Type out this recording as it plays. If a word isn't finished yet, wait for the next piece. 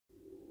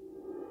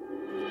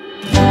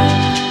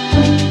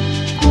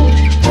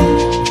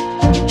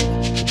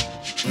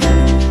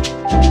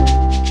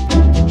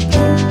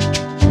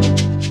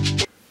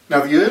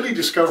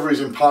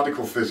discoveries in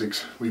particle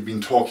physics we've been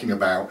talking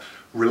about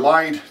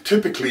relied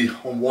typically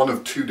on one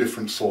of two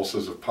different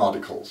sources of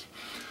particles.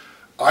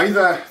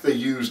 Either they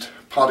used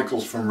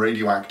particles from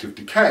radioactive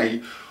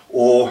decay,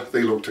 or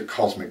they looked at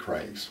cosmic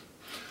rays.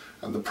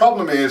 And the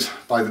problem is,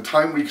 by the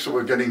time we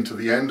were getting to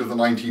the end of the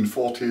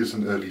 1940s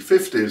and early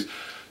 50s,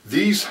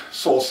 these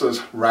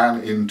sources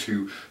ran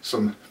into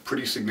some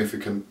pretty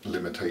significant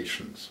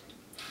limitations.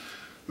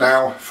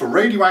 Now, for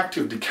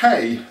radioactive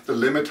decay, the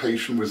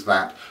limitation was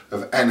that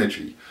of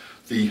energy.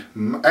 The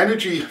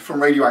energy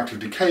from radioactive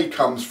decay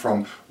comes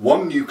from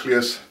one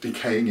nucleus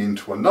decaying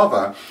into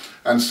another,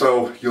 and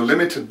so you're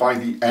limited by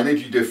the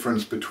energy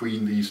difference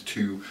between these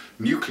two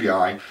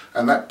nuclei,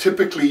 and that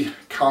typically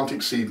can't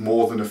exceed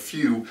more than a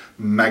few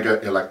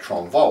mega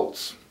electron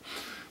volts.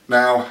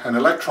 Now, an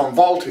electron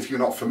volt, if you're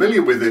not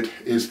familiar with it,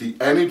 is the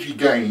energy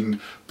gained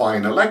by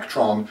an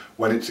electron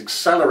when it's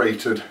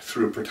accelerated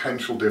through a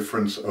potential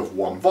difference of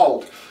 1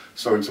 volt.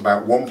 So it's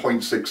about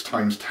 1.6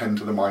 times 10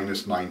 to the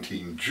minus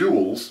 19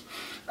 joules.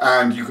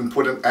 And you can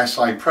put an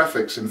SI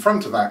prefix in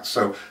front of that.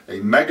 So a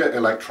mega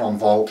electron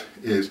volt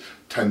is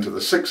 10 to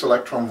the 6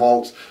 electron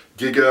volts,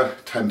 giga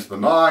 10 to the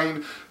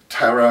 9,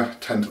 tera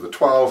 10 to the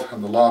 12,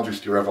 and the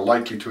largest you're ever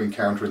likely to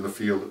encounter in the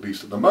field, at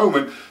least at the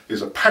moment,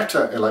 is a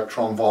peta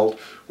electron volt,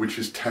 which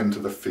is 10 to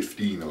the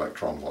 15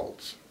 electron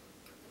volts.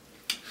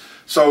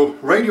 So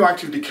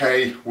radioactive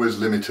decay was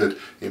limited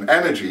in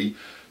energy.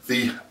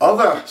 The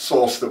other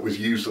source that was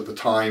used at the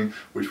time,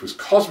 which was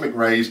cosmic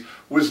rays,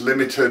 was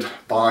limited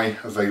by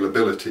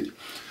availability.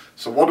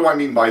 So what do I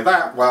mean by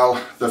that?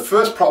 Well, the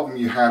first problem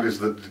you had is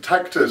that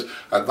detectors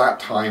at that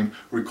time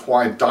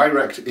required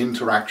direct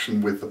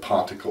interaction with the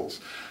particles.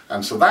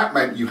 And so that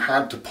meant you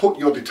had to put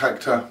your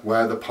detector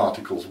where the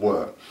particles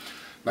were.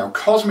 Now,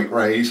 cosmic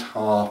rays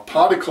are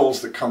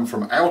particles that come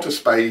from outer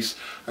space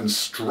and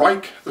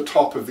strike the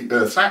top of the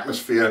Earth's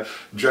atmosphere,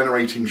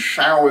 generating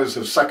showers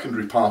of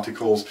secondary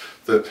particles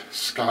that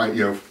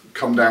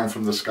come down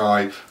from the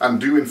sky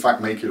and do in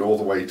fact make it all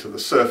the way to the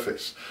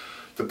surface.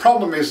 The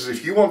problem is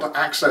if you want to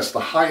access the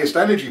highest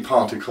energy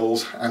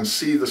particles and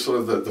see the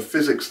the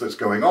physics that's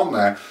going on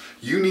there,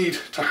 you need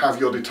to have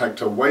your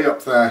detector way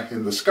up there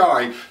in the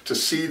sky to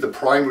see the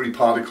primary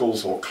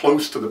particles, or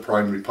close to the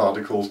primary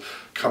particles,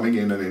 coming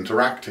in and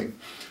interacting.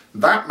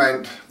 That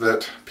meant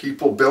that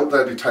people built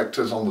their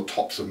detectors on the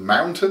tops of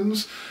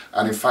mountains,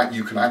 and in fact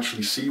you can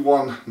actually see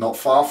one not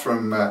far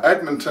from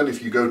Edmonton.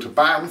 If you go to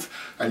Banff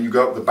and you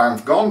go up the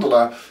Banff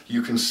Gondola,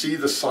 you can see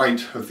the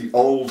site of the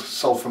old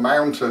Sulphur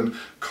Mountain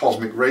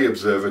Cosmic Ray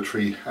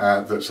Observatory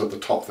that's at the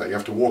top there. You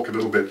have to walk a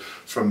little bit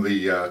from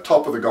the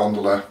top of the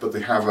gondola, but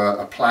they have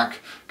a plaque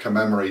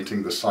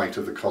commemorating the site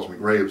of the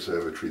Cosmic Ray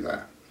Observatory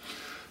there.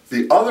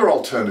 The other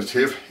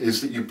alternative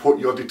is that you put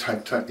your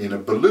detector in a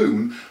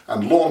balloon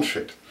and launch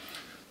it.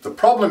 The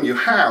problem you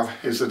have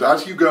is that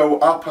as you go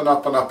up and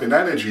up and up in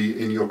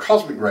energy in your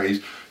cosmic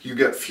rays, you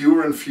get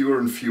fewer and fewer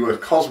and fewer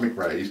cosmic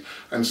rays,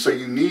 and so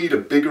you need a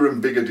bigger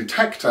and bigger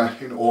detector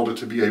in order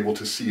to be able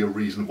to see a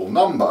reasonable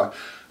number.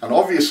 And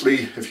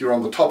obviously, if you're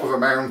on the top of a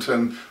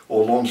mountain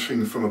or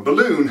launching from a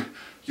balloon,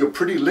 you're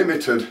pretty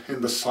limited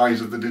in the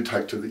size of the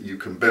detector that you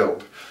can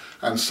build.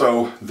 And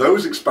so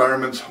those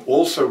experiments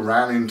also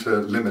ran into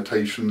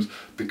limitations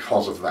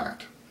because of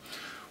that.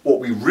 What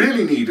we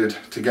really needed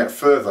to get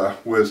further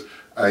was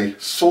a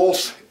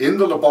source in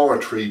the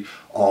laboratory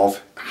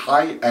of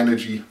high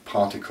energy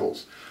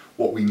particles.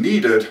 What we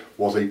needed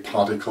was a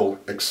particle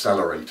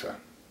accelerator.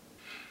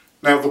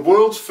 Now, the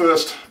world's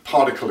first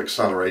particle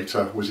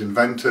accelerator was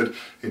invented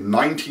in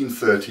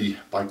 1930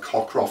 by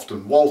Cockcroft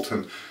and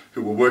Walton,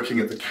 who were working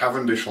at the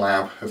Cavendish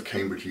Lab of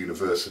Cambridge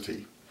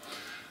University.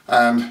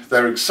 And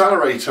their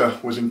accelerator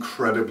was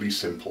incredibly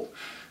simple.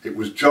 It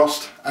was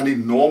just an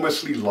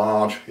enormously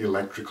large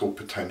electrical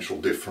potential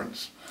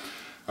difference.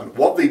 And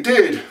what they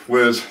did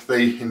was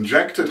they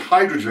injected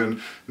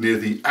hydrogen near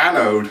the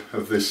anode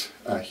of this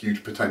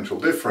huge potential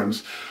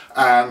difference,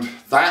 and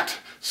that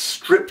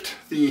stripped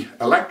the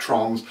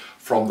electrons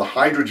from the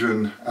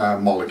hydrogen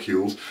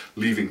molecules,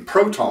 leaving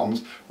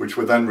protons, which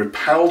were then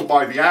repelled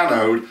by the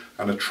anode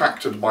and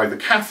attracted by the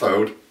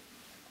cathode,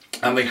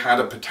 and they had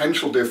a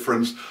potential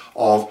difference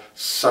of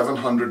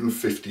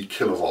 750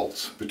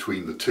 kilovolts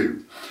between the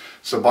two.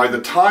 So by the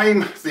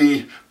time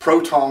the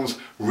protons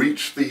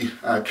reached the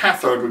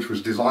cathode, which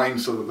was designed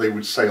so that they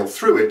would sail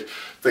through it,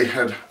 they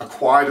had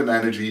acquired an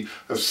energy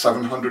of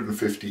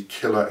 750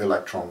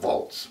 kilo-electron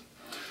volts.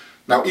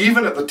 Now,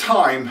 even at the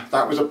time,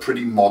 that was a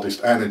pretty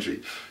modest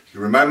energy. You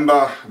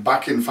remember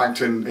back, in fact,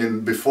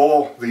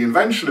 before the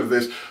invention of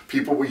this,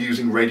 people were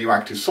using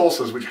radioactive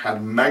sources which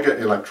had mega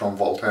electron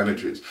volt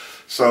energies.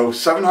 So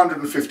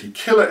 750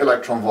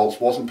 kilo-electron volts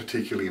wasn't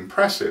particularly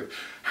impressive.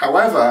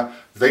 However,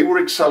 they were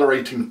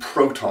accelerating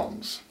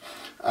protons,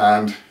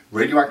 and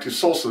radioactive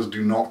sources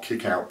do not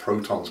kick out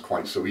protons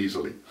quite so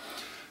easily.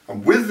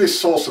 And with this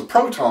source of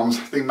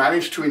protons, they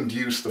managed to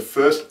induce the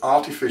first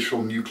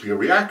artificial nuclear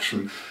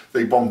reaction.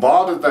 They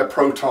bombarded their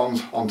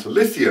protons onto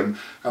lithium,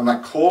 and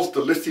that caused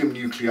the lithium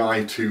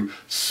nuclei to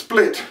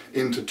split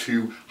into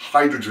two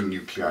hydrogen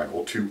nuclei,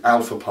 or two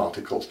alpha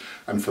particles.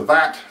 And for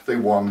that, they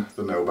won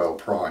the Nobel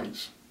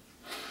Prize.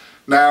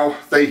 Now,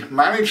 they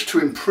managed to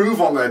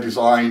improve on their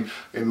design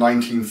in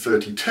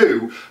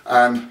 1932,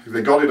 and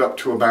they got it up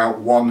to about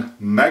 1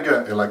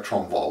 mega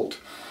electron volt.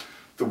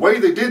 The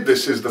way they did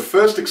this is the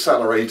first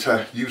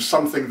accelerator used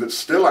something that's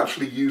still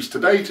actually used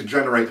today to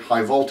generate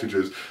high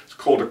voltages. It's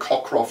called a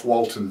Cockcroft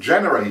Walton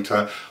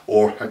generator,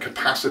 or a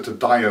capacitor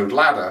diode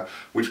ladder,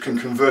 which can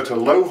convert a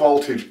low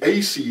voltage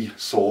AC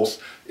source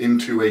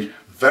into a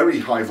very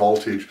high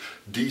voltage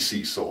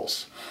DC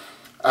source.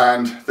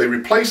 And they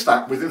replaced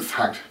that with, in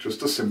fact,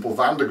 just a simple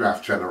Van de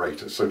Graaff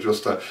generator. So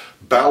just a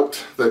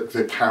belt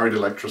that carried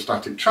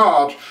electrostatic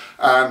charge,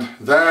 and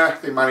there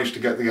they managed to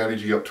get the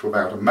energy up to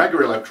about a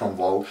mega electron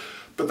volt.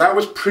 But that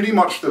was pretty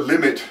much the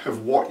limit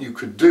of what you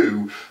could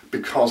do,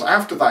 because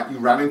after that you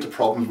ran into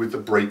problems with the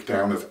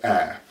breakdown of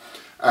air.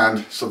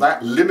 And so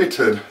that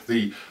limited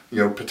the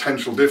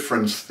potential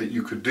difference that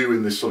you could do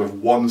in this sort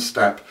of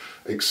one-step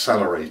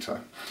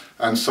accelerator.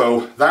 And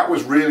so that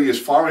was really as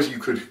far as you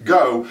could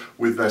go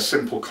with their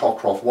simple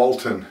Cockcroft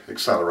Walton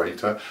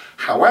accelerator.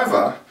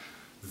 However,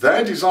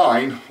 their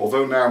design,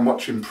 although now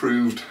much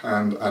improved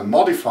and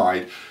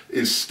modified,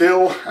 is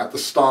still at the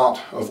start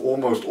of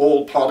almost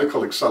all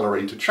particle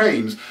accelerator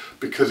chains,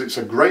 because it's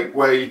a great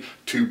way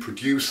to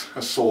produce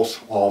a source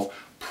of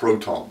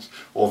protons.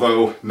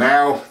 Although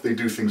now they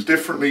do things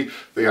differently,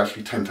 they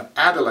actually tend to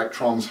add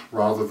electrons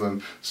rather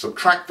than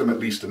subtract them, at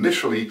least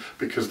initially,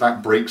 because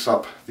that breaks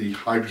up the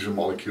hydrogen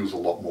molecules a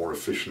lot more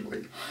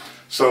efficiently.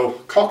 So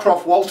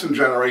Cockcroft Walton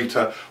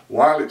generator,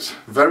 while it's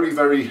very,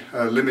 very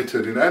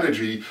limited in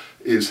energy,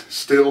 is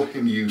still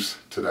in use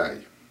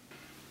today.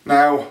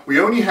 Now, we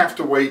only have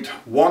to wait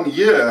 1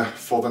 year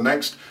for the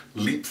next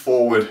leap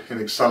forward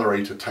in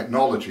accelerator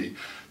technology.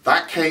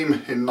 That came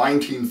in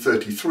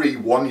 1933,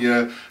 1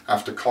 year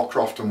after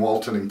Cockcroft and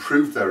Walton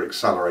improved their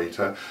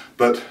accelerator,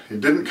 but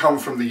it didn't come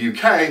from the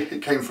UK,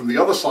 it came from the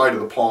other side of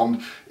the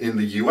pond in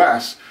the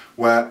US,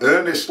 where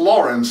Ernest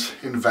Lawrence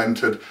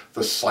invented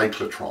the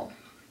cyclotron.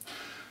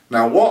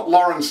 Now, what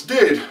Lawrence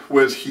did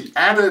was he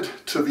added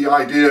to the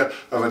idea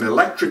of an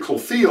electrical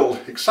field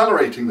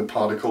accelerating the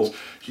particles,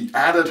 he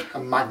added a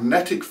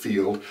magnetic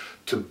field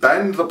to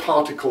bend the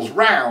particles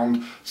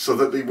round so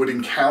that they would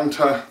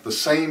encounter the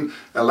same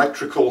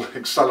electrical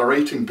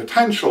accelerating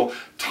potential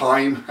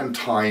time and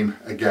time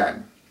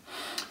again.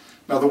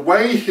 Now, the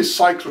way his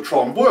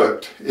cyclotron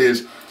worked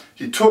is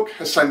he took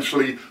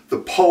essentially the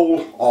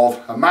pole of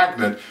a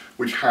magnet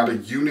which had a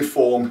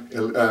uniform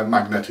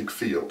magnetic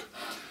field.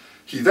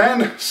 He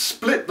then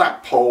split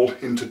that pole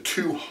into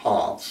two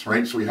halves,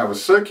 right? So we have a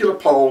circular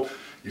pole,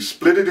 you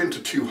split it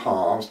into two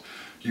halves,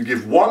 you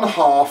give one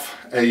half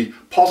a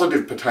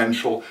positive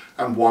potential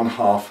and one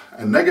half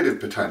a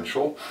negative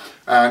potential.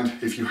 And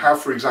if you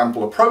have, for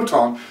example, a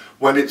proton,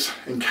 when it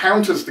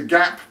encounters the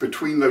gap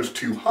between those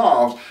two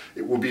halves,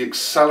 it will be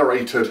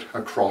accelerated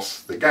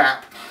across the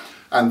gap.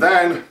 And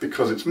then,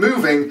 because it's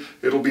moving,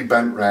 it'll be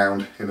bent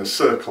round in a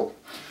circle.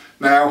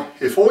 Now,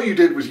 if all you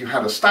did was you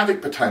had a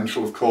static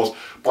potential, of course,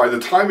 by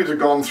the time it had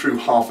gone through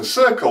half a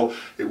circle,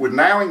 it would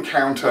now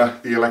encounter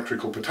the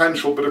electrical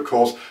potential, but of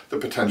course the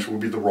potential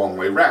would be the wrong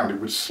way round, it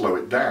would slow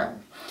it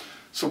down.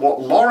 So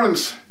what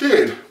Lawrence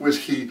did was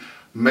he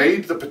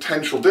made the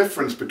potential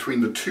difference between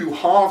the two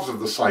halves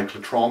of the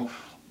cyclotron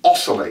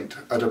oscillate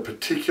at a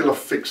particular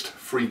fixed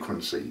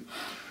frequency,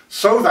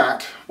 so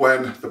that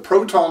when the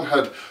proton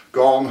had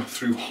gone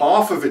through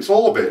half of its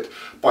orbit,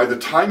 by the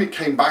time it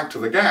came back to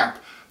the gap,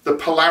 the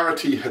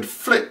polarity had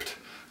flipped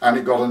and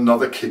it got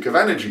another kick of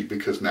energy,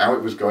 because now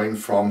it was going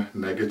from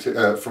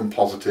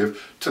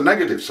positive to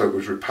negative. So it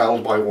was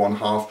repelled by one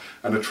half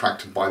and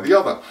attracted by the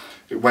other.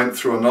 It went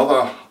through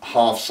another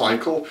half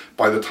cycle.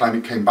 By the time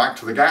it came back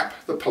to the gap,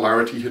 the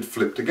polarity had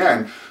flipped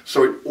again.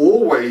 So it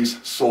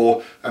always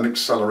saw an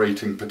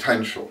accelerating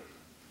potential.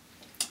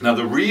 Now,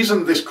 the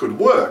reason this could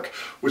work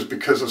was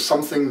because of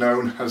something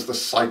known as the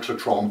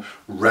cyclotron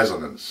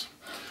resonance.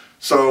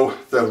 So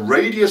the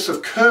radius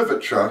of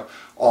curvature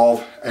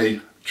of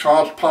a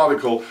charged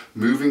particle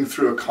moving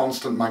through a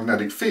constant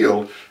magnetic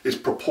field is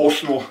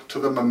proportional to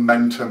the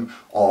momentum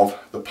of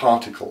the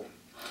particle.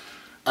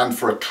 And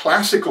for a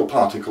classical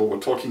particle, we're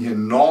talking here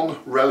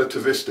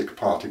non-relativistic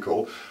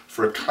particle,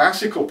 for a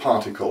classical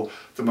particle,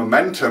 the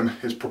momentum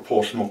is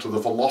proportional to the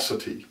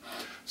velocity.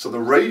 So the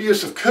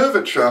radius of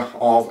curvature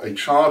of a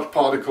charged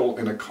particle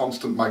in a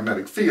constant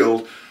magnetic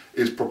field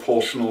is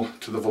proportional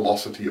to the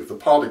velocity of the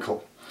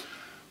particle.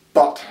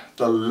 But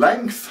the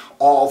length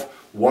of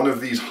one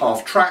of these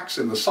half tracks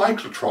in the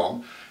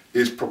cyclotron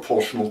is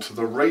proportional to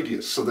the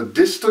radius. So the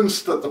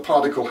distance that the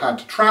particle had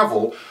to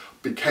travel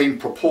became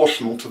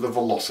proportional to the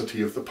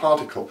velocity of the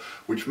particle,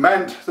 which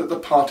meant that the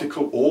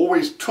particle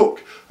always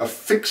took a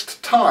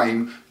fixed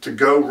time to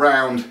go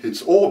round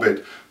its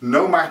orbit,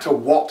 no matter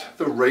what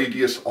the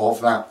radius of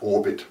that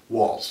orbit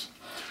was.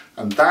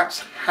 And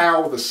that's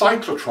how the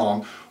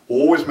cyclotron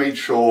always made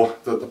sure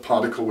that the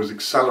particle was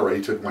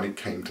accelerated when it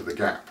came to the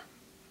gap.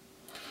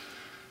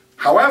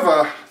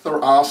 However, there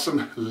are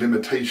some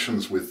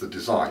limitations with the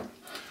design.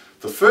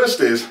 The first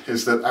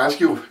is that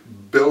as you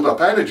build up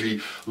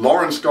energy,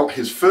 Lorentz got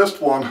his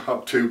first one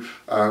up to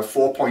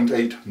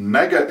 4.8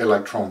 mega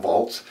electron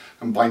volts,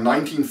 and by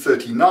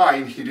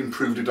 1939 he'd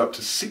improved it up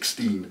to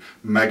 16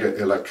 mega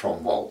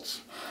electron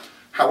volts.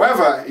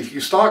 However, if you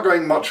start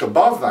going much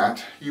above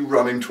that, you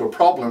run into a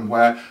problem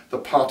where the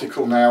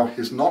particle now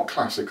is not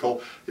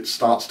classical, it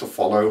starts to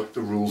follow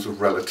the rules of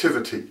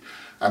relativity.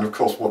 And of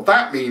course what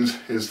that means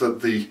is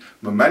that the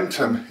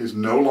momentum is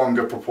no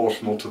longer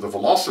proportional to the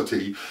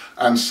velocity,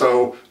 and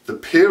so the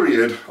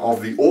period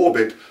of the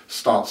orbit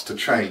starts to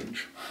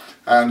change.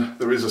 And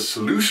there is a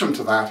solution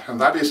to that,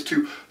 and that is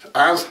to,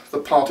 as the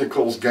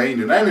particles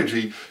gain in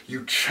energy,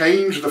 you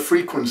change the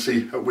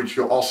frequency at which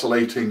you're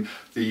oscillating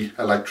the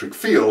electric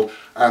field,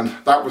 and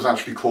that was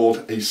actually called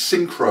a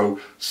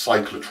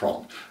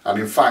synchrocyclotron. And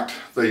in fact,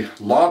 the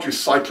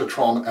largest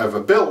cyclotron ever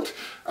built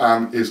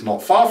is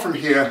not far from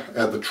here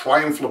at the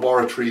Triumph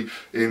Laboratory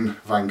in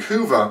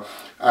Vancouver,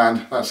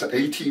 and that's an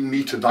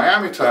 18-meter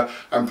diameter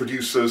and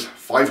produces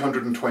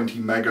 520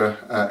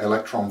 mega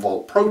electron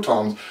volt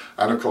protons,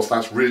 and of course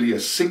that's really a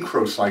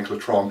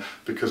synchrocyclotron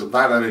because at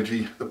that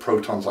energy the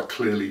protons are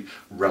clearly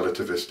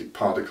relativistic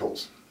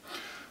particles.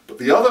 But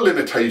the other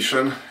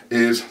limitation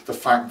is the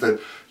fact that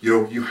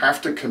you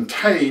have to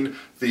contain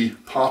the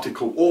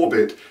particle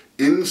orbit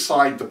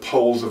inside the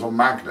poles of a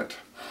magnet.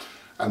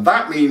 And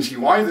that means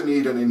you either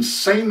need an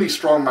insanely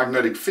strong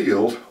magnetic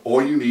field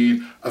or you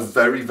need a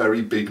very,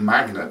 very big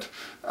magnet,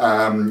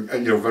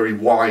 very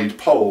wide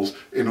poles,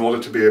 in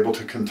order to be able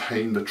to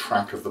contain the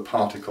track of the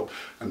particle.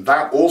 And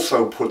that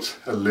also puts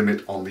a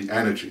limit on the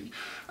energy.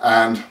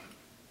 And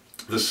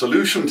the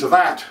solution to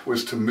that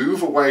was to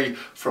move away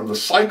from the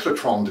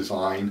cyclotron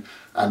design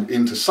and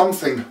into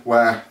something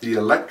where the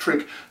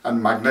electric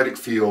and magnetic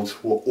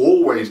fields were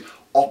always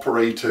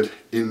operated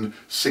in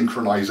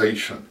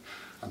synchronization.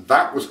 And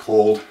that was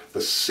called the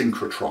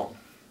synchrotron.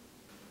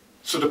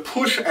 So to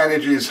push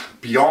energies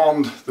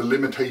beyond the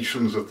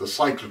limitations of the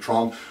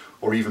cyclotron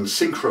or even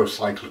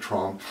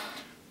synchrocyclotron,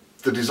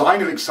 the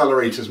design of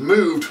accelerators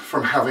moved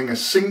from having a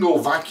single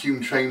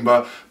vacuum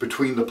chamber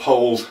between the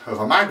poles of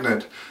a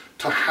magnet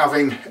to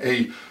having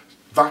a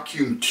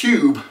vacuum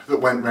tube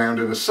that went round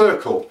in a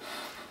circle.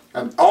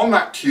 And on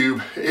that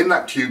tube, in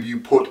that tube, you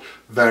put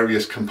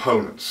various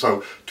components.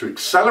 So to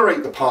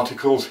accelerate the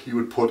particles, you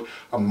would put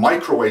a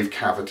microwave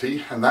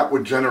cavity, and that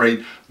would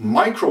generate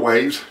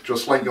microwaves,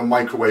 just like your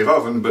microwave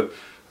oven, but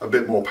a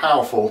bit more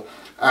powerful.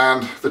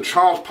 And the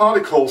charged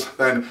particles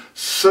then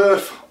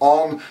surf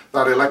on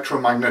that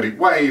electromagnetic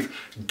wave,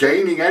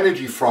 gaining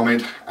energy from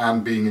it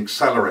and being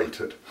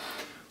accelerated.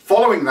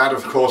 Following that,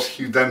 of course,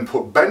 you then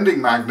put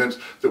bending magnets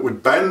that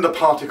would bend the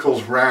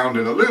particles round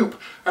in a loop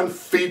and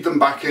feed them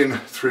back in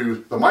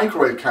through the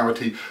microwave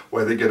cavity,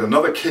 where they get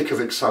another kick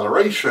of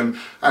acceleration,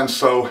 and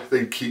so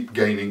they keep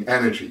gaining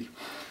energy.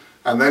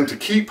 And then to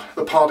keep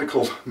the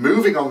particles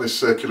moving on this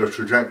circular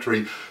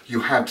trajectory, you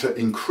had to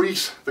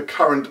increase the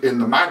current in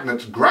the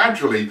magnets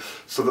gradually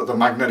so that the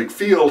magnetic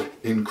field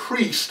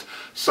increased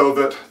so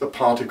that the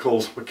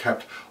particles were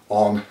kept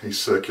on a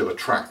circular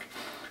track.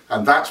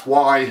 And that's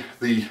why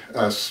the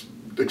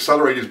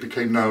accelerators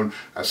became known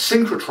as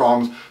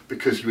synchrotrons,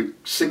 because you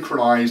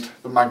synchronized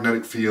the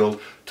magnetic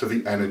field to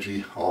the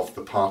energy of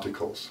the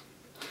particles.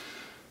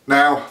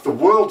 Now, the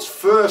world's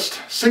first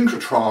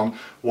synchrotron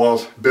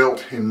was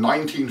built in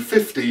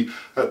 1950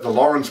 at the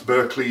Lawrence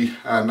Berkeley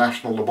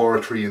National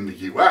Laboratory in the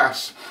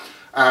US.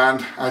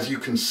 And as you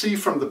can see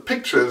from the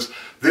pictures,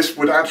 this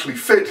would actually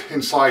fit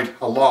inside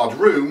a large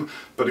room,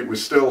 but it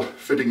was still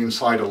fitting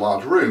inside a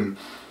large room.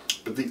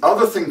 But the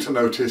other thing to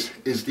notice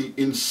is the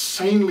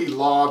insanely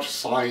large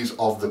size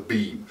of the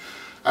beam.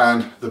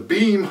 And the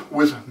beam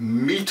was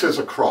meters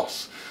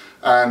across.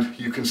 And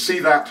you can see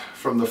that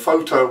from the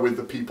photo with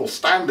the people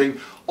standing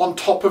on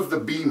top of the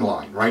beam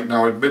line. Right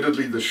now,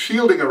 admittedly, there's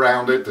shielding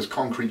around it, there's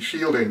concrete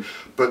shielding,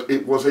 but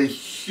it was a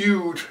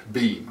huge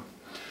beam.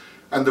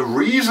 And the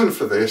reason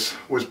for this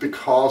was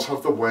because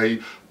of the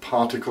way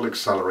particle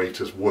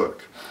accelerators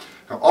work.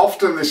 Now,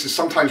 often this is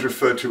sometimes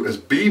referred to as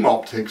beam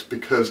optics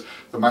because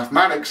the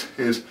mathematics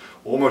is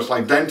almost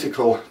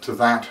identical to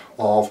that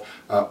of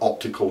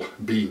optical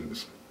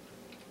beams.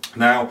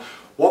 Now,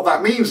 what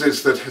that means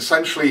is that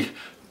essentially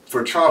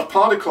for a charged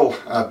particle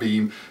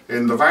beam,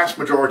 in the vast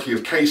majority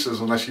of cases,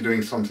 unless you're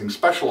doing something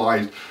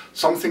specialized,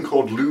 something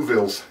called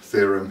Liouville's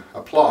theorem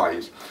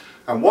applies.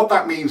 And what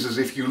that means is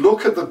if you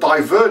look at the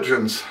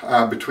divergence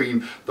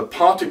between the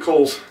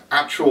particle's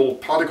actual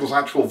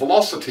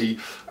velocity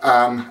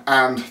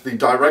and the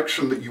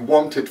direction that you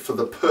want it for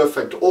the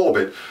perfect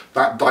orbit,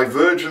 that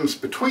divergence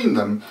between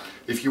them,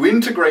 if you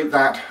integrate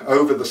that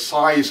over the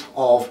size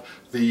of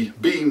the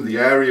beam, the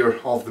area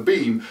of the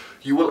beam,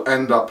 you will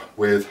end up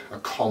with a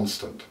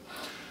constant.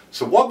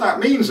 So what that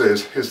means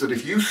is that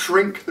if you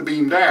shrink the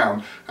beam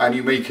down and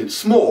you make it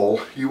small,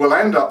 you will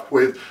end up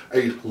with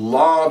a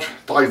large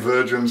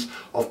divergence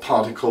of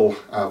particle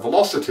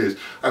velocities.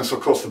 And so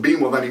of course the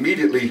beam will then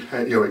immediately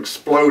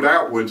explode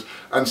outwards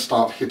and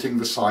start hitting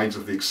the sides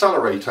of the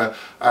accelerator.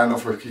 And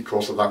of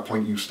course at that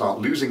point you start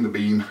losing the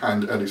beam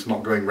and it's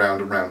not going round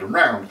and round and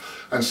round.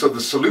 And so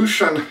the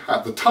solution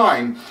at the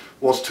time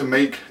was to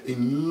make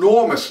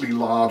enormously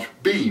large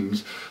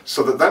beams,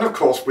 so that then of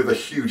course with a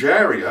huge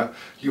area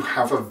you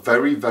have a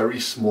very, very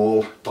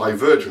small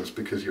divergence,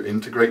 because you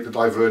integrate the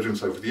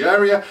divergence over the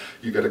area,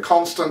 you get a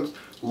constant.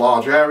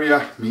 Large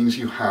area means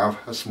you have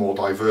a small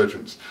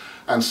divergence.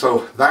 And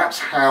so that's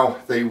how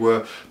they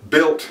were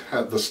built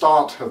at the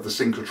start of the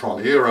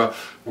synchrotron era,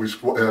 with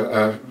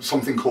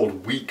something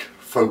called weak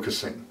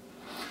focusing.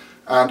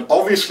 And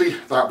obviously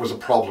that was a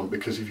problem,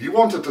 because if you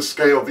wanted to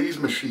scale these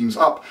machines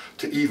up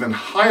to even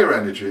higher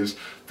energies,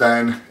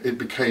 then it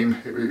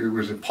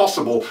was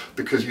impossible,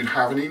 because you'd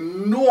have an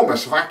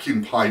enormous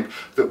vacuum pipe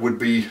that would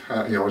be,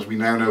 as we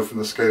now know from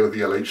the scale of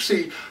the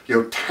LHC,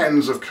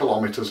 tens of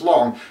kilometers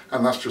long,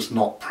 and that's just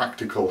not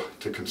practical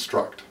to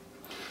construct.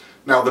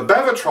 Now the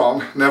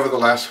Bevatron,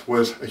 nevertheless,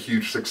 was a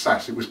huge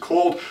success. It was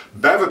called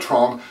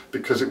Bevatron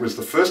because it was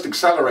the first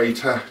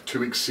accelerator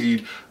to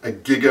exceed a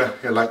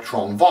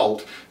giga-electron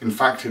volt. In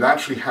fact, it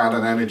actually had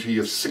an energy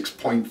of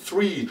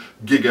 6.3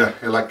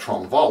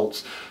 giga-electron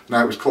volts.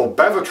 Now it was called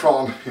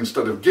Bevatron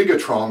instead of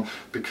gigatron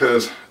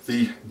because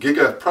the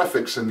giga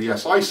prefix in the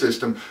SI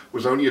system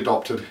was only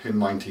adopted in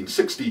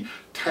 1960,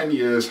 10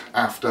 years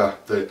after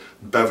the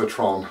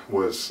Bevatron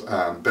was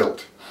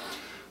built.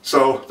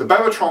 So the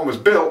Bevatron was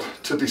built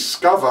to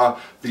discover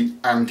the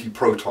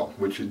antiproton,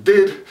 which it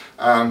did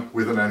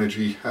with an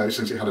energy,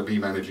 since it had a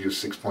beam energy of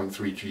 6.3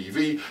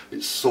 GeV,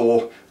 it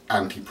saw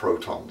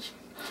antiprotons.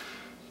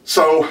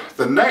 So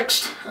the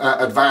next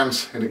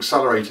advance in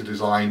accelerator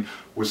design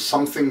was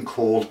something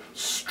called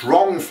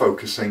strong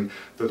focusing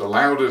that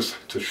allowed us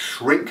to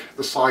shrink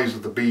the size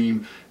of the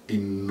beam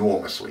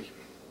enormously.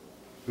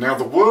 Now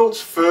the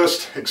world's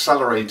first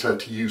accelerator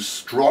to use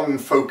strong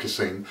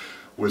focusing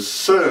was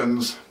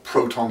CERN's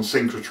proton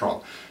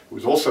synchrotron. It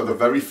was also the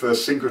very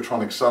first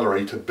synchrotron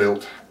accelerator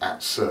built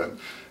at CERN,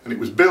 and it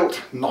was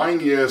built 9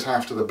 years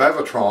after the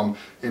Bevatron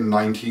in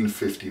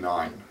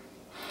 1959.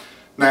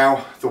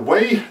 Now, the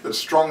way that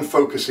strong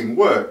focusing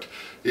worked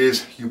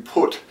is you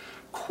put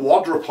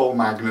quadrupole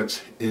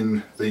magnets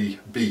in the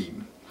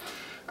beam.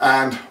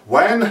 And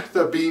when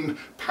the beam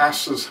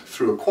passes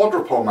through a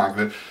quadrupole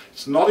magnet,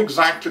 it's not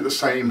exactly the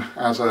same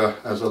as a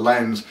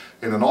lens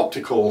in an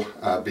optical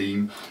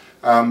beam.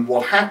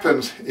 What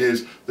happens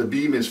is the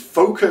beam is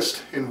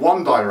focused in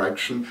one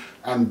direction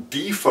and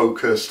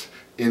defocused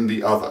in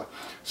the other.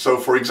 So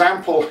for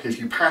example, if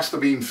you pass the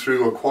beam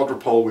through a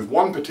quadrupole with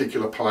one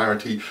particular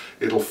polarity,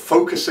 it'll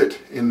focus it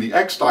in the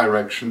X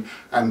direction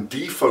and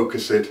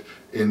defocus it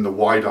in the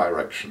Y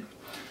direction.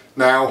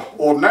 Now,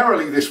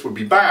 ordinarily this would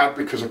be bad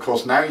because, of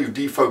course, now you've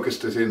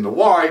defocused it in the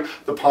Y,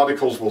 the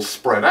particles will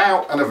spread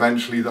out and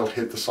eventually they'll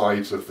hit the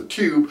sides of the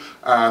tube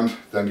and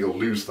then you'll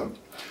lose them.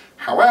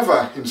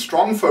 However, in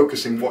strong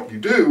focusing, what you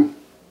do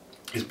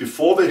is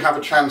before they have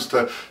a chance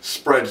to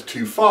spread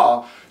too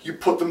far, you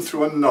put them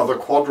through another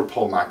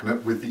quadrupole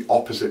magnet with the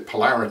opposite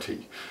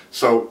polarity.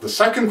 So the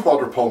second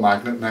quadrupole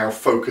magnet now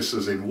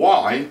focuses in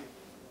Y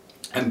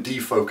and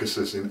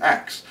defocuses in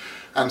X.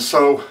 And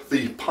so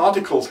the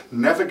particles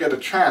never get a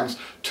chance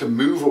to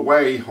move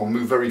away or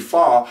move very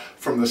far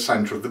from the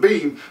center of the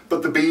beam,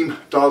 but the beam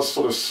does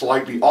sort of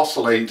slightly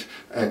oscillate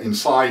in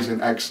size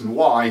in X and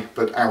Y,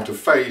 but out of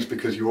phase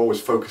because you're always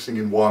focusing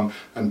in one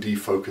and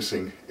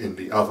defocusing in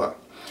the other.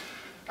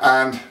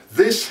 And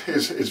this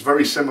is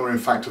very similar, in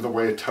fact, to the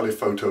way a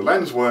telephoto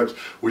lens works,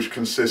 which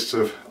consists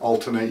of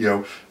alternate,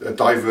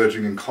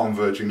 diverging and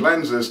converging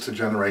lenses to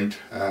generate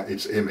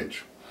its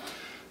image.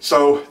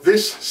 So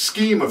this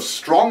scheme of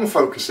strong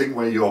focusing,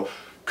 where you're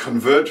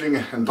converging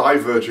and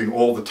diverging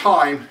all the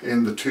time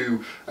in the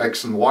two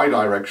X and Y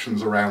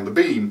directions around the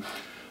beam,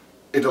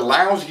 it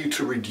allows you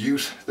to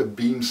reduce the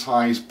beam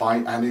size by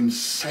an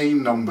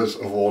insane numbers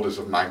of orders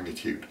of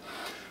magnitude.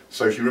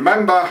 So if you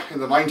remember, in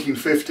the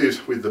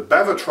 1950s with the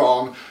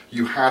Bevatron,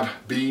 you had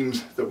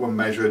beams that were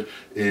measured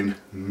in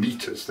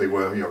meters. They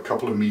were a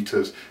couple of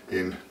meters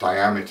in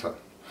diameter.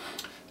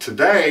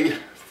 Today,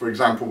 for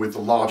example, with the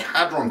Large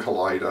Hadron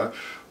Collider,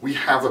 we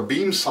have a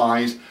beam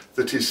size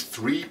that is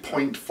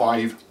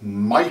 3.5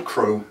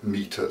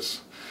 micrometers.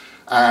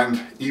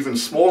 And even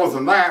smaller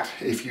than that,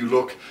 if you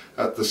look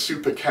at the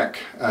Super Keck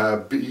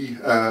B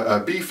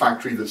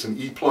factory, that's an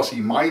E+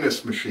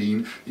 E-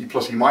 machine, E+ E-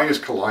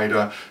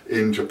 collider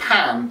in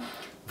Japan,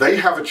 they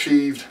have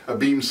achieved a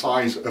beam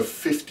size of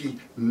 50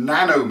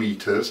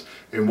 nanometers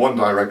in one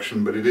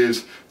direction, but it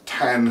is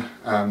 10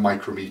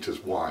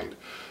 micrometers wide.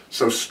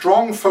 So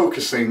strong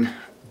focusing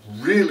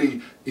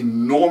really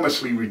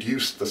enormously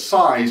reduced the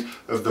size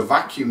of the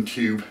vacuum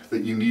tube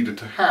that you needed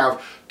to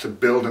have to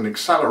build an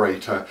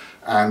accelerator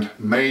and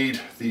made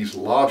these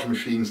large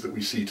machines that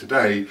we see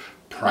today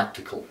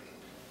practical.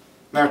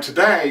 Now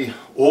today,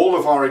 all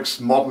of our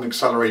modern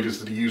accelerators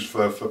that are used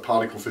for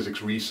particle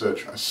physics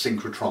research are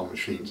synchrotron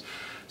machines.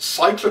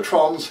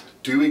 Cyclotrons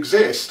do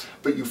exist,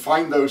 but you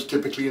find those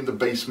typically in the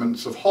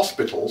basements of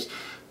hospitals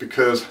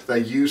because they're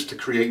used to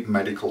create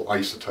medical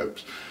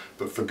isotopes.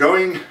 But for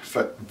going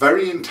for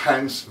very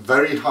intense,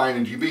 very high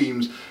energy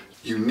beams,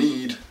 you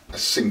need a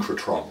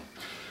synchrotron.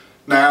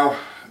 Now,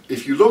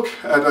 if you look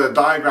at a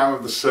diagram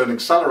of the CERN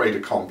accelerator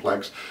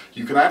complex,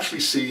 you can actually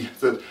see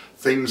that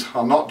things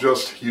are not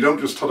just, you don't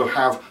just sort of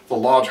have the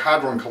Large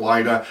Hadron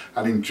Collider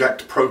and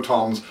inject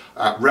protons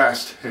at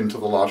rest into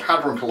the Large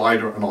Hadron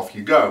Collider and off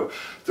you go.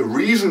 The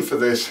reason for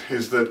this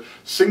is that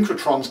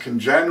synchrotrons can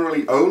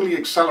generally only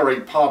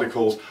accelerate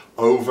particles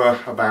over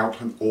about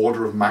an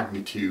order of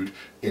magnitude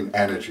in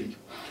energy.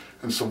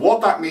 And so what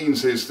that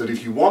means is that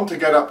if you want to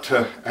get up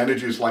to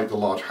energies like the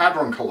Large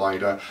Hadron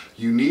Collider,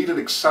 you need an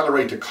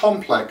accelerator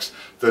complex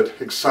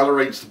that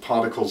accelerates the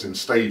particles in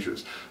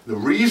stages. The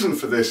reason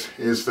for this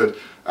is that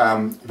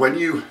when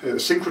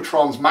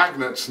synchrotrons,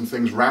 magnets and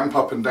things ramp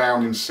up and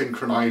down in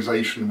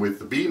synchronization with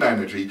the beam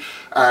energy,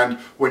 and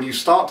when you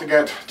start to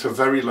get to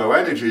very low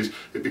energies,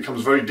 it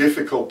becomes very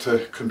difficult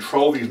to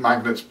control these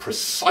magnets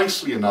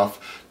precisely enough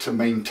to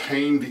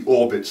maintain the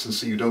orbits and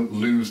so you don't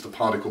lose the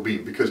particle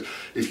beam. Because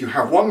if you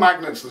have one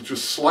magnet that's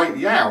just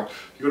slightly out,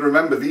 you've got to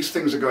remember these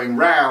things are going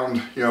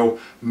round,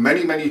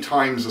 many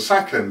times a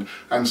second,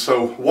 and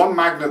so one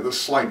magnet that's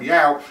slightly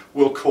out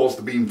will cause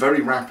the beam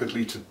very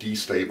rapidly to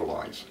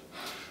destabilize.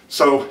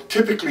 So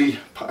typically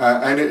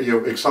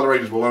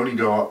accelerators will only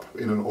go up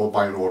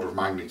by an order of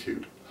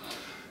magnitude.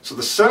 So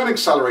the CERN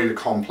accelerator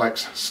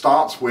complex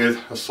starts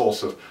with a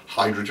source of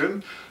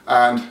hydrogen,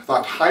 and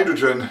that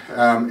hydrogen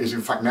is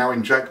in fact now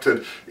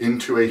injected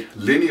into a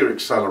linear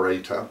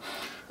accelerator.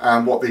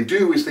 And what they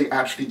do is they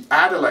actually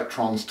add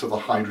electrons to the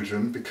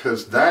hydrogen,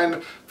 because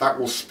then that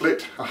will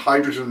split a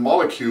hydrogen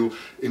molecule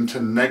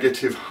into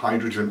negative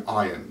hydrogen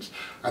ions.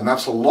 And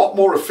that's a lot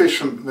more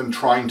efficient than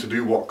trying to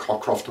do what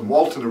Cockcroft and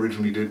Walton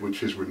originally did,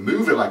 which is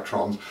remove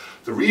electrons.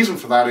 The reason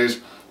for that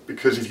is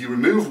because if you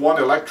remove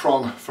one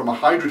electron from a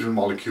hydrogen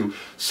molecule,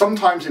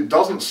 sometimes it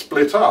doesn't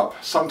split up,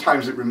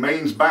 sometimes it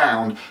remains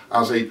bound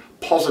as a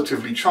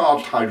positively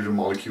charged hydrogen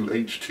molecule,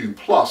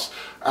 H2+,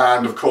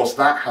 and of course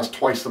that has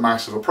twice the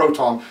mass of a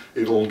proton.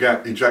 It'll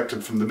get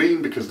ejected from the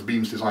beam because the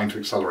beam's designed to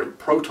accelerate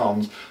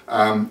protons,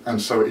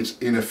 and so it's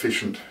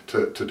inefficient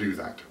to do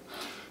that.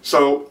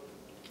 So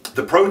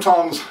the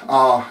protons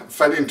are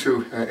fed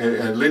into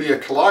a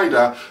linear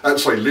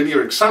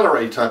linear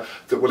accelerator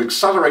that will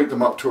accelerate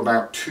them up to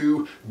about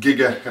 2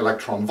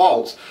 giga-electron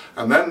volts,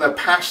 and then they're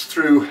passed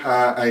through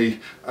a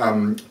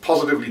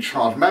positively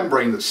charged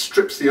membrane that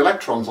strips the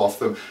electrons off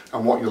them,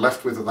 and what you're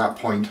left with at that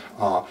point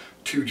are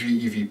 2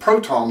 GeV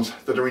protons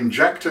that are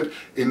injected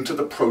into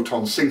the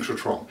proton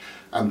synchrotron.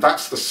 And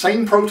that's the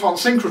same proton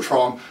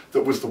synchrotron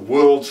that was the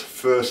world's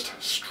first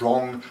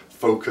strong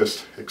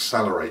focused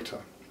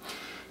accelerator.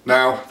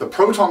 Now, the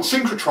proton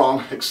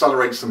synchrotron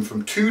accelerates them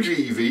from 2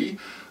 GeV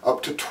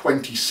up to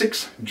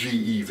 26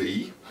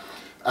 GeV,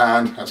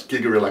 and that's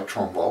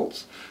giga-electron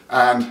volts,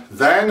 and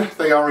then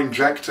they are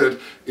injected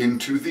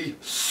into the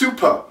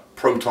super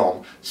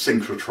proton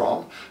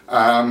synchrotron.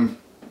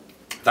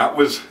 That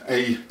was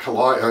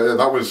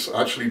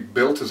actually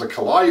built as a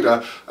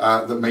collider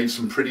that made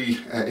some pretty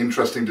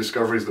interesting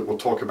discoveries that we'll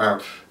talk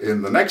about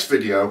in the next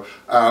video.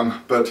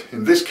 But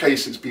in this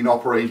case, it's been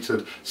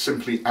operated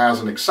simply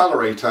as an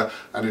accelerator,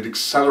 and it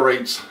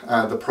accelerates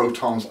the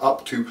protons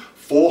up to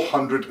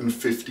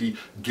 450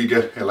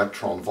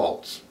 giga-electron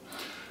volts.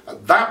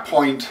 At that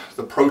point,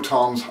 the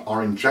protons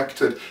are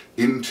injected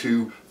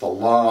into the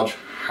Large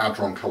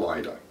Hadron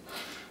Collider.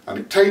 And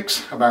it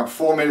takes about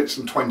 4 minutes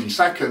and 20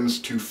 seconds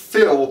to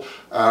fill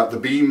the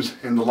beams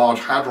in the Large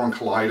Hadron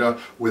Collider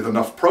with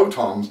enough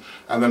protons,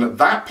 and then at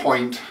that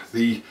point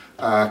the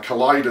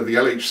collider, the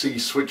LHC,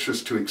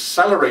 switches to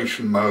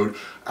acceleration mode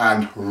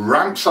and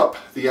ramps up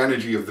the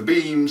energy of the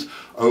beams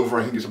over,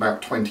 I think it's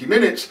about 20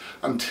 minutes,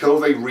 until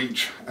they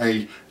reach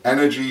an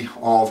energy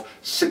of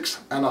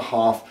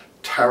 6.5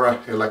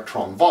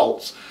 tera-electron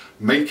volts,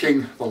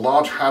 making the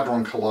Large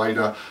Hadron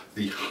Collider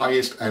the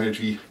highest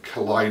energy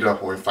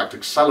collider, or in fact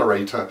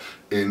accelerator,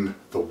 in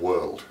the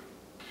world.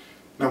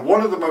 Now, one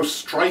of the most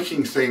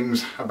striking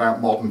things about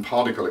modern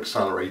particle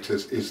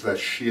accelerators is their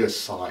sheer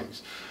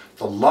size.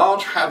 The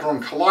Large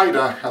Hadron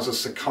Collider has a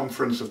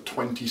circumference of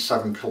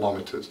 27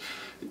 kilometers.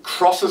 It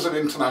crosses an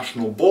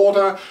international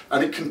border,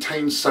 and it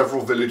contains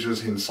several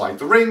villages inside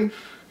the ring.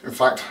 In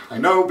fact, I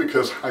know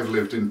because I've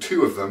lived in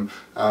 2 of them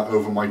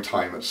over my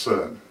time at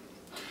CERN.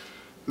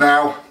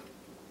 Now,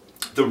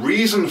 the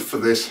reason for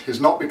this is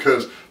not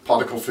because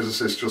particle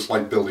physicists just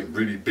like building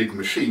really big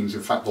machines.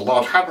 In fact, the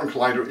Large Hadron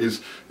Collider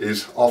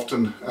is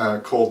often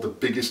called the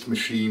biggest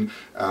machine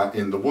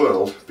in the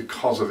world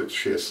because of its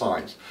sheer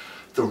size.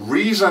 The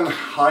reason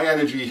high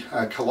energy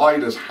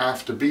colliders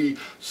have to be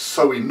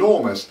so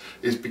enormous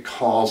is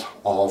because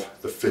of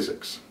the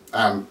physics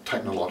and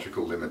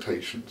technological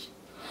limitations.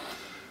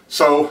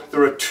 So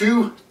there are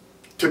 2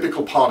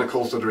 typical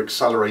particles that are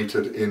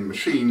accelerated in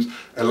machines: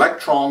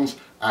 electrons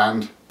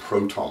and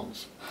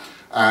protons.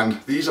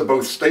 And these are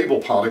both stable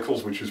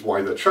particles, which is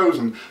why they're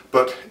chosen,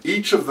 but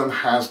each of them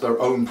has their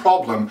own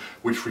problem,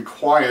 which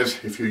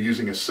requires, if you're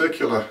using a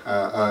circular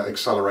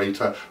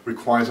accelerator,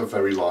 requires a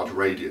very large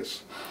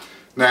radius.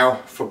 Now,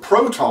 for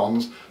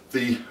protons,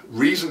 the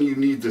reason you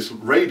need this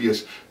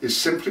radius is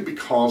simply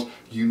because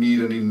you need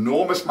an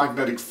enormous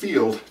magnetic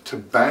field to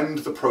bend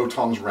the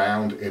protons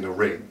round in a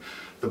ring.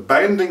 The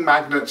bending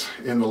magnets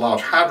in the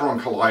Large Hadron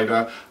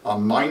Collider are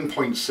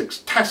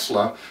 9.6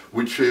 Tesla,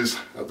 which is,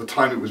 at the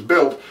time it was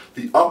built,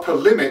 the upper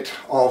limit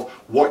of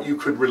what you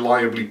could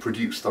reliably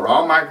produce. There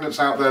are magnets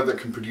out there that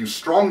can produce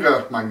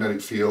stronger magnetic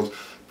fields,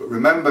 but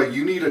remember,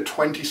 you need a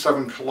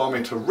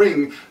 27-kilometer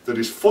ring that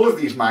is full of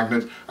these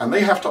magnets, and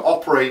they have to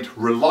operate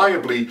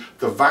reliably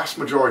the vast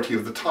majority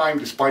of the time,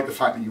 despite the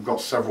fact that you've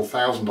got several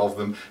thousand of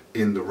them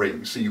in the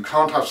ring. So you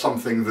can't have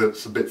something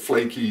that's a bit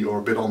flaky or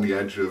a bit on the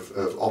edge of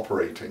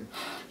operating.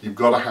 You've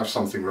got to have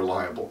something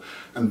reliable.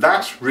 And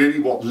that's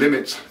really what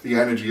limits the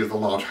energy of the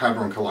Large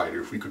Hadron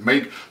Collider. If we could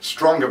make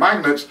stronger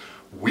magnets,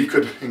 we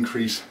could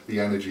increase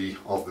the energy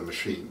of the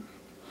machine.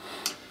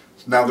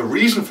 Now, the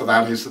reason for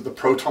that is that the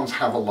protons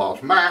have a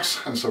large mass,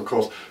 and so of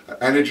course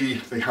energy,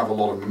 they have a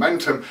lot of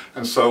momentum,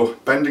 and so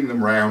bending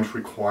them round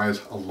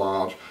requires a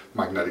large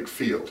magnetic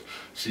field.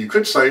 So you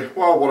could say,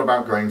 well, what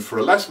about going for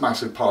a less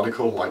massive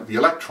particle like the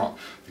electron?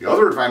 The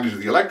other advantage of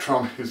the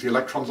electron is the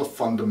electron's a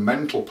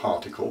fundamental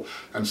particle,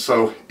 and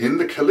so in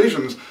the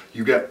collisions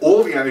you get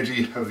all the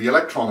energy of the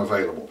electron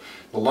available.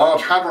 The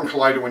Large Hadron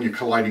Collider, when you're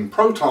colliding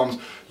protons,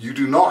 you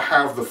do not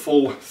have the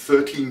full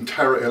 13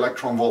 tera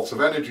electron volts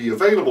of energy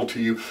available to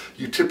you.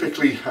 You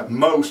typically, at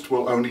most,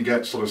 will only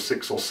get sort of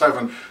 6 or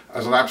 7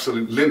 as an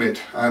absolute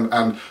limit,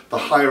 and the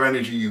higher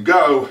energy you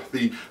go,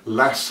 the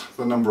less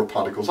the number of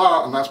particles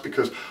are, and that's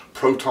because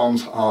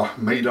protons are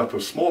made up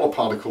of smaller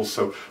particles,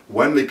 so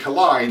when they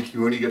collide,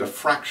 you only get a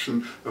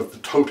fraction of the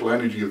total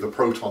energy of the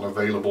proton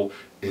available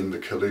in the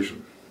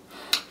collision.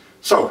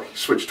 So,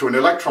 switch to an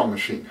electron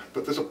machine,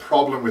 but there's a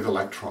problem with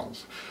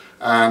electrons,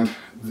 and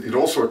it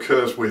also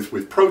occurs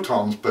with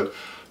protons, but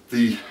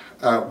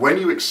when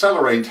you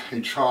accelerate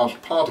a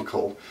charged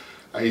particle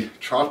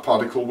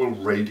will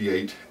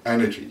radiate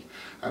energy.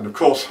 And of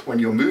course, when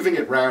you're moving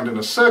it round in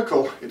a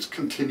circle, it's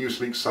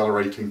continuously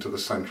accelerating to the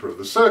center of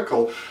the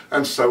circle,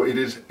 and so it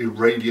is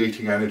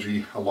irradiating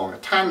energy along a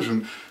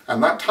tangent,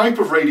 and that type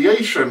of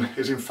radiation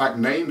is in fact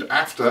named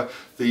after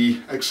the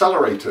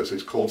accelerators.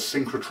 It's called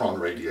synchrotron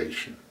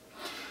radiation.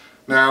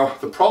 Now,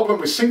 the problem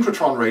with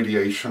synchrotron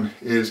radiation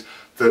is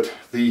that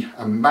the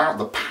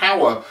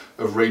power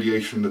of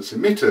radiation that's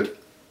emitted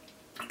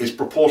is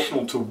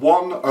proportional to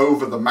 1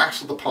 over the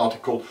mass of the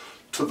particle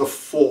to the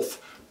 4th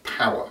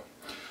power.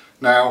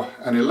 Now,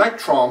 an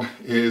electron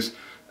is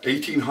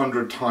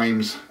 1800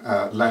 times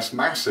less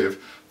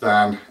massive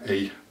than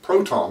a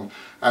proton,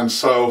 and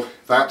so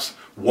that's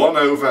 1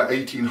 over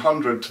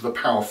 1800 to the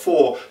power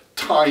 4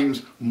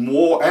 times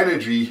more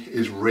energy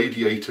is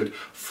radiated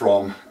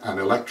from an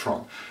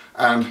electron.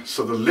 And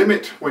so the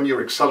limit when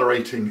you're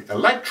accelerating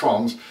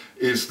electrons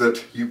is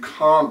that you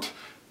can't,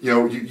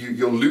 you're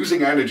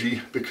losing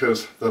energy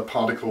because the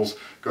particle's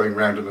going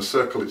round in a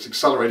circle, it's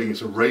accelerating,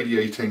 it's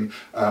irradiating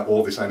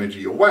all this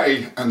energy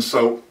away, and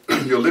so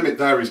your limit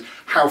there is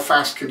how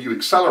fast can you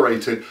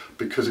accelerate it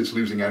because it's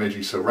losing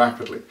energy so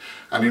rapidly.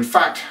 And in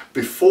fact,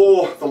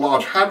 before the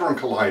Large Hadron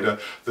Collider,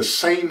 the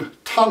same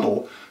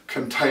tunnel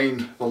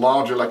contained the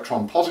Large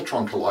Electron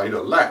Positron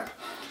Collider, LEP,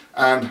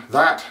 and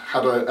that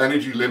had an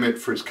energy limit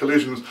for its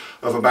collisions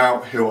of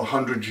about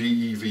 100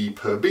 GeV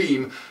per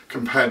beam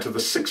compared to the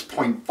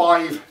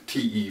 6.5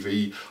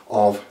 TeV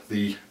of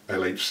the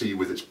LHC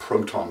with its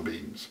proton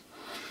beams.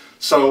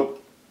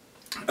 So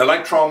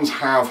electrons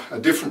have a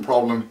different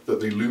problem, that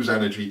they lose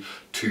energy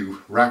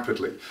too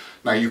rapidly.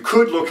 Now you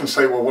could look and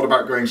say, well, what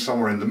about going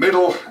somewhere in the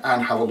middle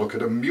and have a look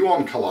at a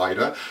muon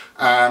collider?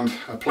 And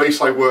a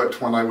place I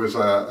worked when I was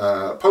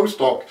a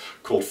postdoc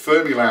called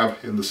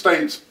Fermilab in the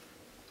States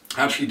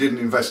actually did an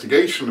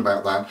investigation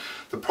about that.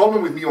 The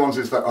problem with muons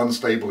is they're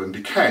unstable in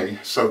decay.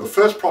 So the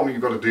first problem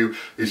you've got to do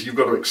is you've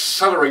got to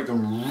accelerate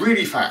them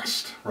really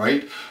fast,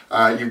 right?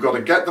 You've got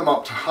to get them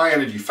up to high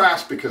energy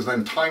fast, because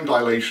then time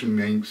dilation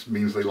means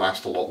they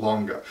last a lot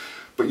longer.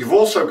 But you've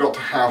also got to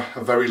have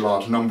a very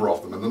large number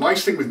of them. And the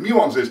nice thing with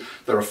muons is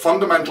they're a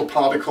fundamental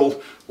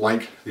particle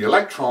like the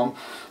electron.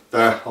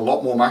 They're a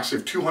lot more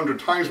massive, 200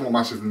 times more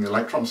massive than the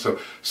electron, so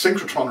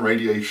synchrotron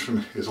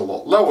radiation is a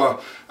lot lower,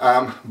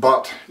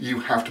 but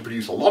you have to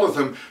produce a lot of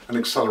them and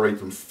accelerate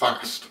them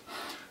fast.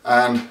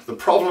 And the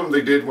problem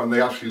they did when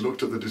they actually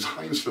looked at the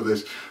designs for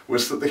this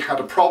was that they had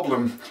a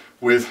problem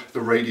with the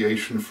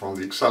radiation from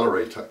the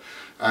accelerator.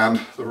 And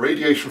the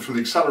radiation from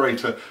the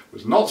accelerator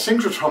was not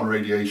synchrotron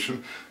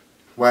radiation.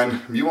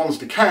 When muons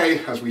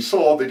decay, as we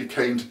saw, they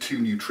decay into 2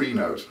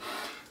 neutrinos.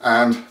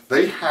 And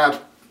they had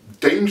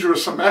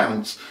dangerous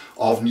amounts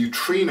of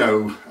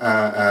neutrinos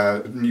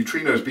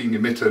being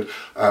emitted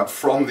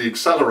from the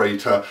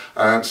accelerator.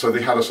 So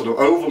they had a sort of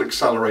oval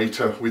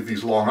accelerator with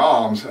these long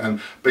arms, and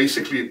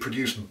basically it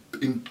produced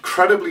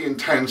incredibly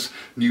intense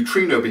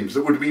neutrino beams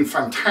that would have been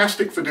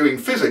fantastic for doing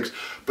physics,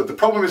 but the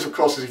problem is, of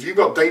course, is if you've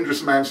got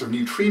dangerous amounts of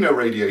neutrino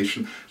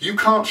radiation, you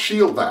can't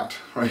shield that,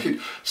 right?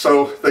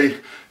 So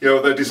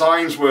their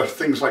designs were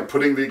things like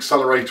putting the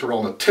accelerator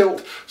on a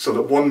tilt so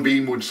that one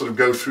beam would sort of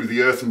go through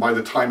the Earth, and by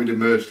the time it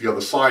emerged the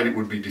other side it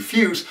would be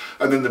diffuse,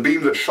 and then the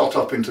beam that shot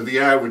up into the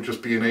air would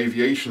just be an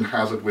aviation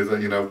hazard with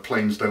a,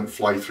 planes don't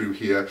fly through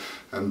here,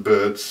 and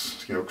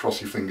birds, cross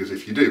your fingers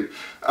if you do.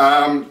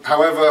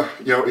 However,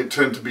 it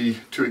turned to be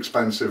too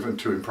expensive and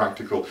too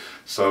impractical,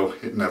 so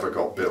it never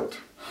got built.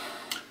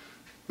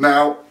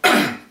 Now,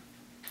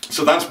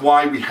 so that's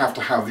why we have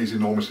to have these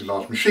enormously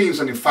large machines,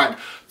 and in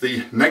fact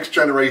the next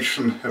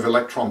generation of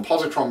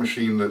electron-positron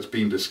machine that's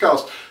been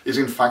discussed is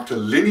in fact a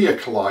linear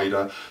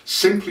collider,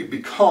 simply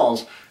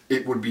because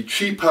it would be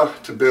cheaper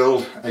to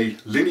build a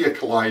linear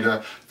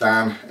collider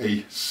than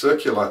a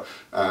circular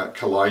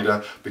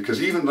collider, because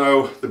even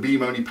though the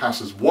beam only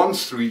passes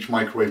once through each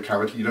microwave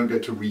cavity, you don't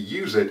get to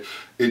reuse it.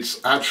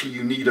 It's actually,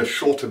 you need a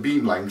shorter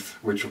beam length,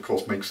 which of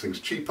course makes things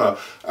cheaper,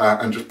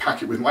 and just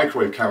pack it with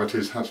microwave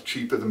cavities. That's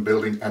cheaper than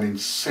building an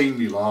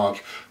insanely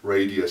large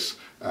radius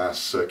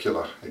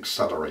circular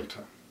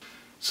accelerator.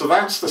 So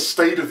that's the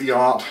state of the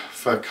art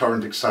for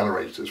current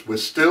accelerators. We're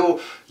still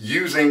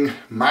using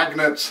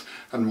magnets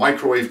and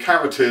microwave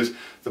cavities,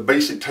 the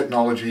basic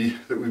technology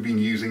that we've been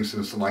using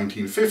since the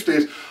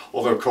 1950s,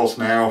 although of course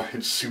now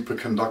it's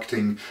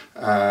superconducting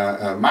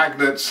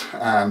magnets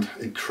and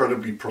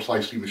incredibly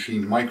precisely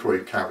machined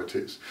microwave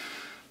cavities.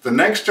 The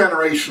next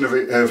generation of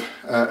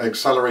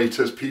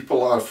accelerators,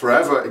 people are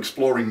forever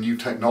exploring new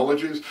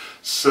technologies.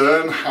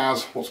 CERN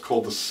has what's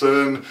called the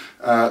CERN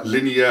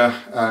Linear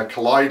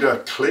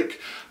Collider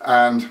Click,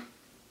 and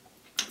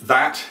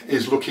that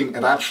is looking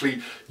at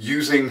actually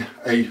using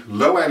a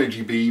low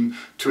energy beam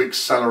to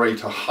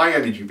accelerate a high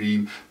energy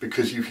beam,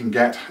 because you can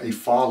get a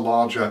far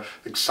larger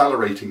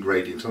accelerating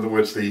gradient. In other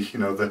words, the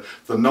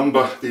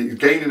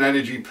gain in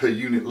energy per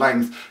unit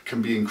length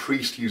can be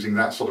increased using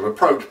that sort of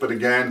approach, but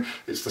again,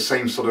 it's the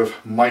same sort of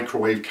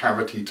microwave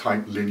cavity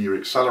type linear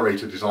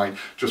accelerator design,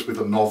 just with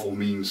a novel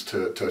means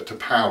to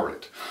power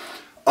it.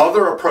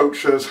 Other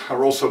approaches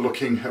are also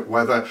looking at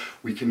whether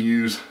we can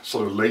use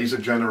sort of laser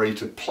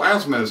generated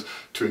plasmas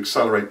to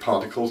accelerate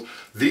particles.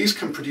 These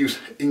can produce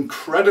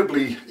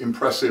incredibly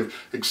impressive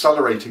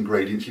accelerating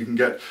gradients. You can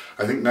get,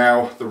 I think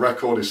now the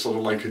record is sort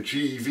of like a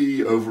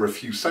GeV over a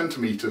few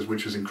centimeters,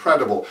 which is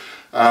incredible.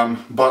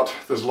 But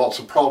there's lots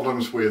of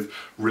problems with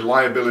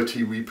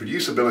reliability,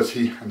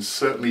 reproducibility, and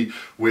certainly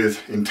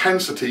with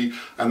intensity.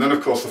 And then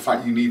of course the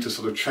fact you need to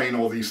sort of chain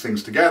all these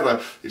things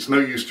together. It's no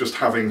use just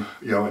having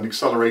an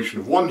acceleration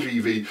of 1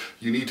 GeV.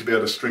 You need to be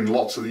able to string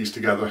lots of these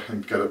together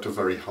and get up to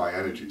very high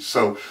energies.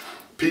 So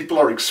people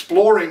are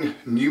exploring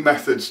new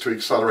methods to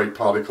accelerate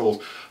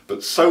particles,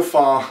 but so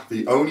far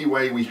the only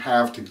way we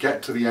have to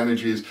get to the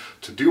energies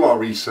to do our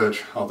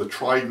research are the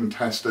tried and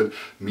tested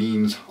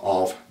means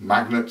of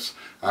magnets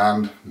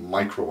and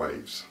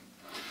microwaves.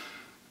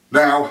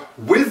 Now,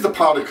 with the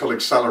particle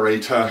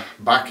accelerator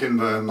back in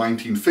the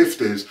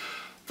 1950s,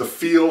 the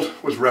field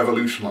was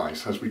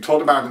revolutionized. As we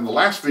talked about in the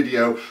last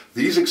video,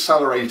 these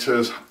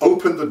accelerators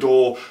opened the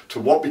door to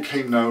what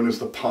became known as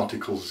the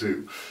particle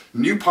zoo.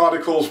 New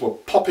particles were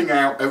popping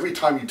out every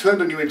time you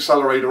turned a new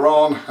accelerator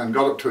on and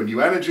got up to a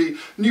new energy.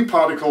 New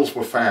particles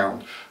were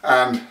found,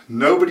 and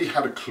nobody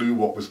had a clue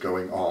what was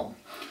going on.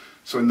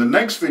 So in the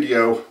next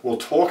video, we'll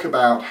talk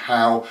about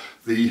how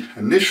the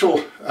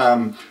initial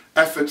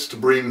efforts to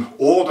bring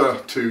order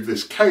to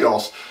this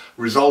chaos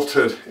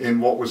resulted in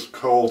what was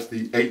called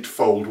the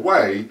Eightfold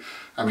Way,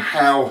 and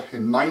how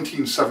in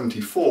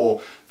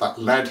 1974 that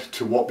led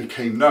to what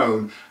became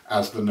known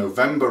as the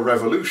November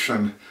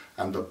Revolution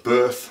and the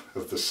birth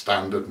of the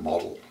Standard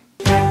Model.